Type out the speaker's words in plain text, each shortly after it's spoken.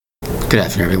Good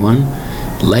afternoon, everyone.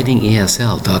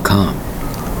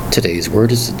 LightingESL.com. Today's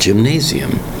word is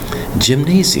gymnasium.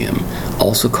 Gymnasium,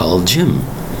 also called gym.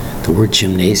 The word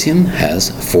gymnasium has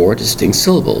 4 distinct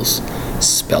syllables,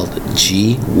 spelled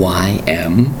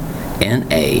Gymnasium.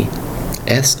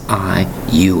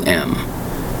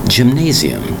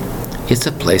 Gymnasium. It's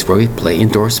a place where we play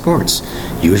indoor sports,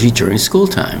 usually during school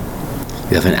time.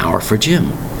 You have an hour for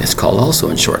gym. It's called also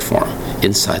in short form,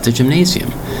 inside the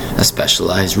gymnasium, a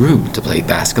specialized room to play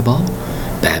basketball,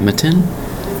 badminton,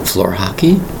 floor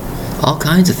hockey, all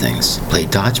kinds of things. Play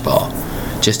dodgeball,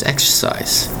 just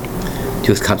exercise.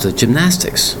 When it comes to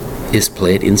gymnastics, is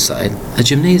played inside a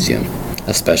gymnasium,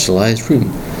 a specialized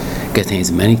room. It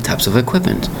contains many types of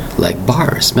equipment, like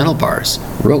bars, metal bars,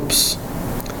 ropes.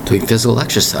 Doing physical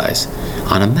exercise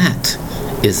on a mat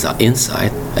is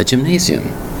inside a gymnasium.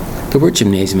 The word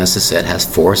gymnasium, as I said, has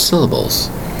 4 syllables,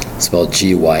 spelled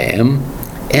Gymnasium.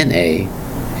 A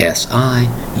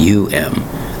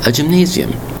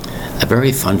gymnasium, a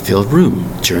very fun-filled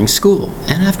room during school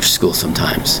and after school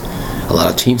sometimes. A lot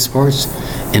of team sports,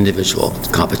 individual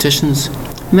competitions,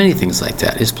 many things like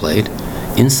that is played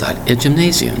inside a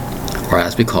gymnasium, or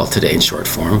as we call it today in short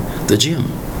form, the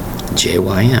gym, Gym.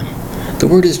 The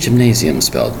word is gymnasium,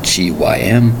 spelled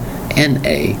Gymnasium.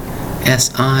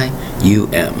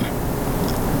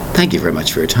 Thank you very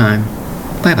much for your time.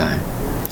 Bye-bye.